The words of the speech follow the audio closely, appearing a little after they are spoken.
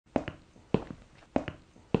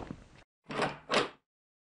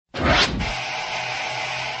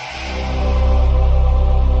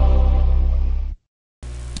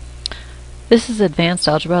This is Advanced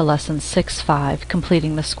Algebra Lesson 6.5,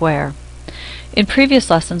 Completing the Square. In previous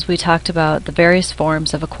lessons we talked about the various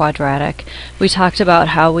forms of a quadratic. We talked about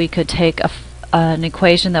how we could take an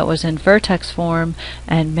equation that was in vertex form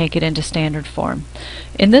and make it into standard form.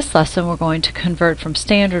 In this lesson we're going to convert from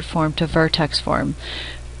standard form to vertex form.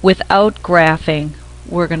 Without graphing,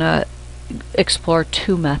 we're going to explore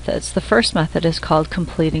two methods. The first method is called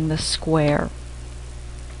completing the square.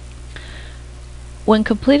 When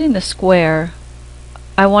completing the square,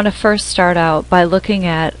 I want to first start out by looking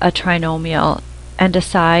at a trinomial and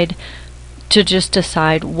decide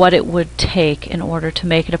what it would take in order to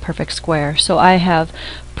make it a perfect square. So I have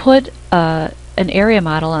put an area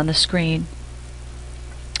model on the screen,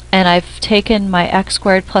 and I've taken my x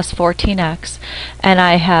squared plus 14x, and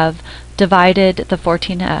I have divided the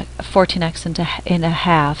 14x into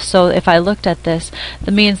half. So if I looked at this,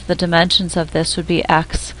 that means the dimensions of this would be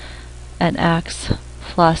x and x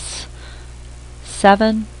plus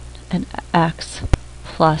 7 and x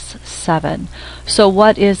plus 7. So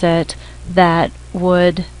what is it that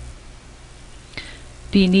would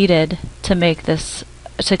be needed to make this,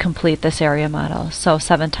 to complete this area model? So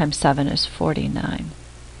 7 times 7 is 49.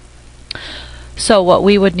 So what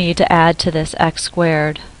we would need to add to this x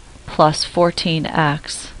squared plus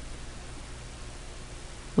 14x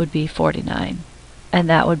would be 49, and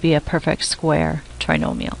that would be a perfect square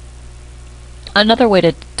trinomial. Another way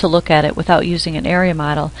to look at it without using an area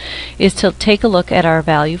model is to take a look at our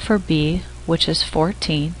value for b, which is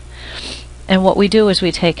 14, and what we do is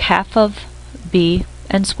we take half of b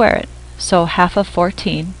and square it. So half of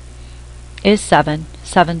 14 is 7.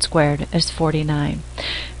 7 squared is 49.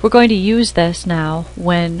 We're going to use this now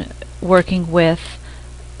when working with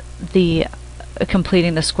the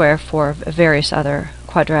completing the square for various other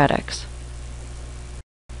quadratics.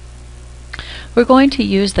 We're going to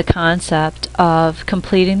use the concept of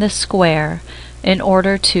completing the square in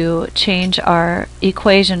order to change our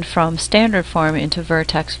equation from standard form into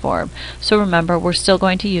vertex form. So remember, we're still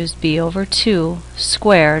going to use b over 2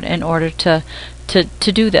 squared in order to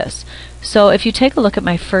do this. So if you take a look at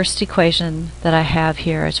my first equation that I have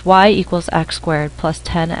here, it's y equals x squared plus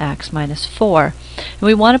 10x minus 4. And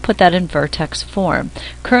we want to put that in vertex form.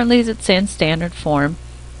 Currently it's in standard form,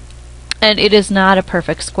 and it is not a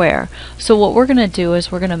perfect square. So what we're going to do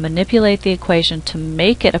is we're going to manipulate the equation to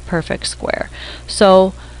make it a perfect square.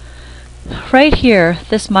 So right here,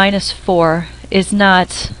 this minus 4 is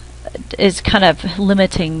kind of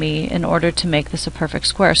limiting me in order to make this a perfect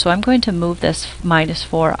square. So I'm going to move this minus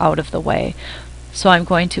 4 out of the way. So I'm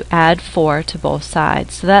going to add 4 to both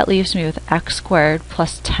sides. So that leaves me with x squared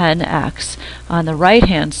plus 10x on the right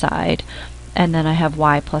hand side, and then I have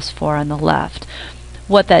y plus 4 on the left.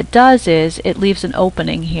 What that does is it leaves an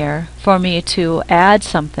opening here for me to add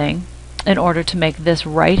something in order to make this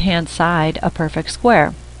right hand side a perfect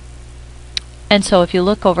square. And so if you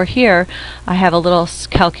look over here, I have a little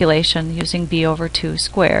calculation using b over 2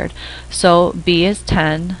 squared. So b is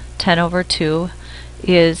 10, 10 over 2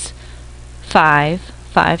 is 5,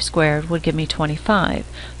 5 squared would give me 25.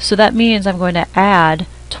 So that means I'm going to add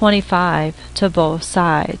 25 to both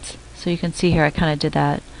sides. So you can see here I kind of did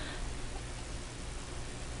that.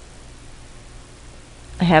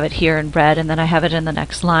 I have it here in red, and then I have it in the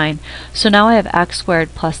next line. So now I have x squared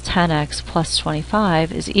plus 10x plus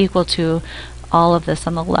 25 is equal to all of this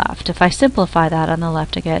on the left. If I simplify that on the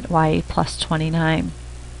left, I get y plus 29.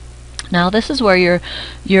 Now this is where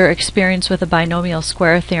your experience with the binomial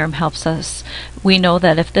square theorem helps us. We know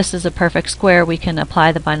that if this is a perfect square, we can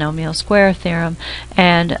apply the binomial square theorem,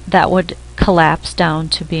 and that would collapse down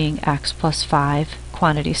to being x plus 5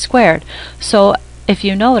 quantity squared. So if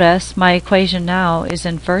you notice, my equation now is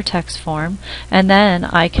in vertex form, and then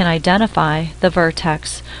I can identify the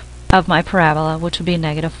vertex of my parabola, which would be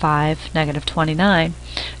negative 5, negative 29.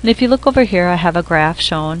 And if you look over here, I have a graph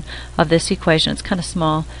shown of this equation. It's kind of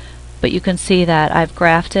small, but you can see that I've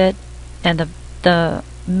graphed it, and the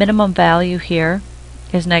minimum value here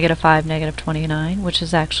is negative 5, negative 29, which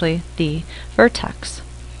is actually the vertex.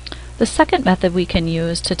 The second method we can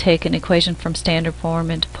use to take an equation from standard form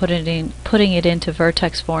and to putting it into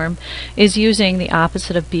vertex form is using the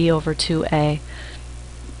opposite of b over 2a.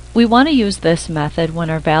 We want to use this method when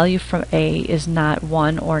our value from a is not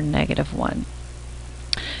 1 or negative 1.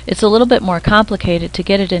 It's a little bit more complicated to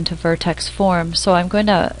get it into vertex form, so I'm going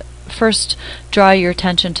to first draw your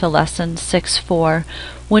attention to lesson 6.4.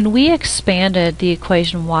 When we expanded the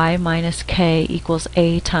equation y minus k equals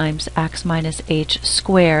a times x minus h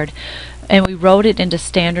squared, and we wrote it into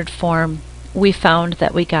standard form, we found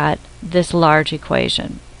that we got this large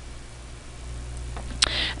equation.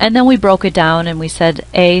 And then we broke it down and we said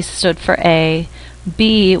a stood for a,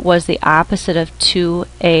 B was the opposite of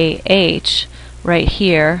 2AH right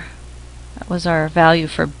here. That was our value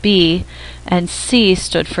for B. And C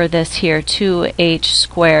stood for this here, 2H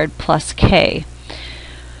squared plus K.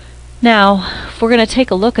 Now, if we're going to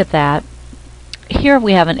take a look at that, here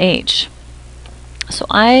we have an H. So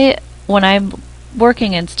when I'm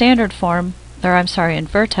working in standard form, or I'm sorry, in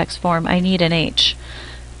vertex form, I need an H.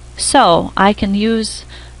 So I can use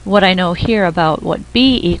what I know here about what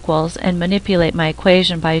B equals and manipulate my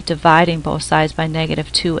equation by dividing both sides by negative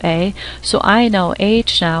 2A. So I know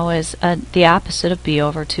H now is the opposite of B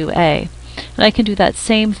over 2A. And I can do that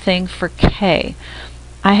same thing for K.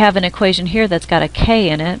 I have an equation here that's got a K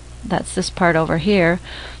in it. That's this part over here.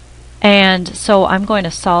 And so I'm going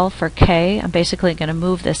to solve for K. I'm basically going to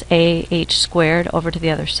move this AH squared over to the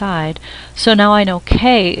other side. So now I know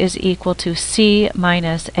K is equal to C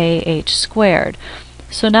minus AH squared.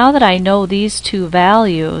 So now that I know these two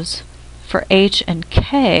values for H and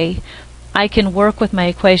K, I can work with my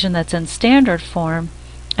equation that's in standard form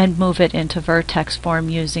and move it into vertex form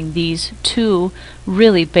using these two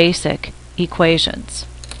really basic equations.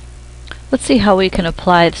 Let's see how we can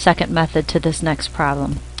apply the second method to this next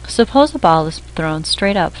problem. Suppose a ball is thrown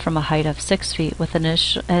straight up from a height of 6 feet with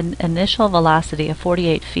an initial velocity of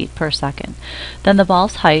 48 feet per second. Then the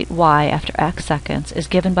ball's height, y, after x seconds, is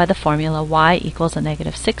given by the formula y equals a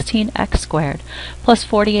negative 16x squared plus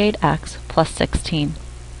 48x plus 16.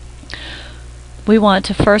 We want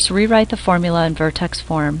to first rewrite the formula in vertex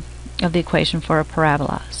form of the equation for a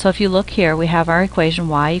parabola. So if you look here, we have our equation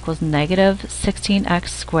y equals negative 16x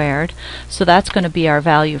squared. So that's going to be our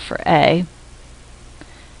value for A.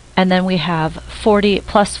 And then we have 40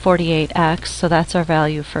 plus 48x, so that's our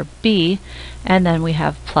value for B. And then we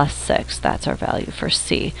have plus 6, that's our value for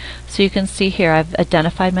C. So you can see here I've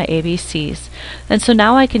identified my ABCs. And so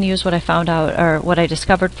now I can use what I found out, or what I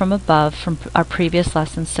discovered from above from our previous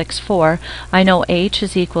lesson 6.4. I know H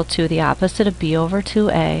is equal to the opposite of B over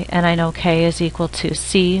 2A, and I know K is equal to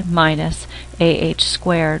C minus AH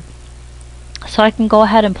squared. So I can go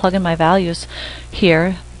ahead and plug in my values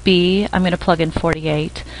here. B, I'm going to plug in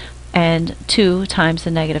 48, and 2 times the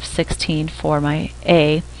negative 16 for my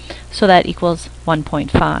A, so that equals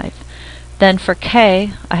 1.5. Then for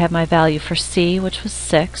K, I have my value for C, which was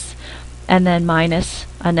 6, and then minus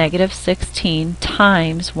a negative 16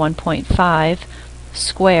 times 1.5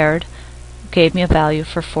 squared gave me a value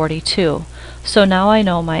for 42. So now I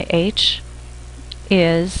know my H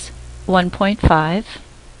is 1.5,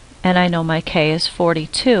 and I know my K is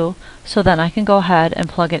 42, so then I can go ahead and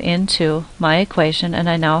plug it into my equation, and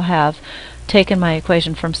I now have taken my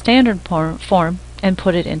equation from standard form and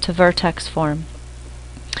put it into vertex form.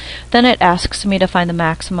 Then it asks me to find the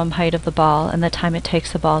maximum height of the ball and the time it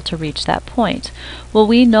takes the ball to reach that point. Well,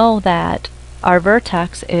 we know that our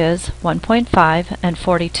vertex is 1.5 and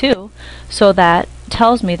 42, so that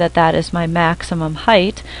tells me that that is my maximum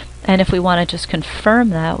height. And if we want to just confirm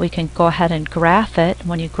that, we can go ahead and graph it.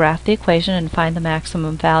 When you graph the equation and find the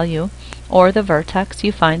maximum value or the vertex,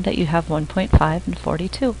 you find that you have 1.5 and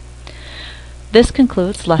 42. This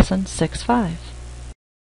concludes lesson 6.5.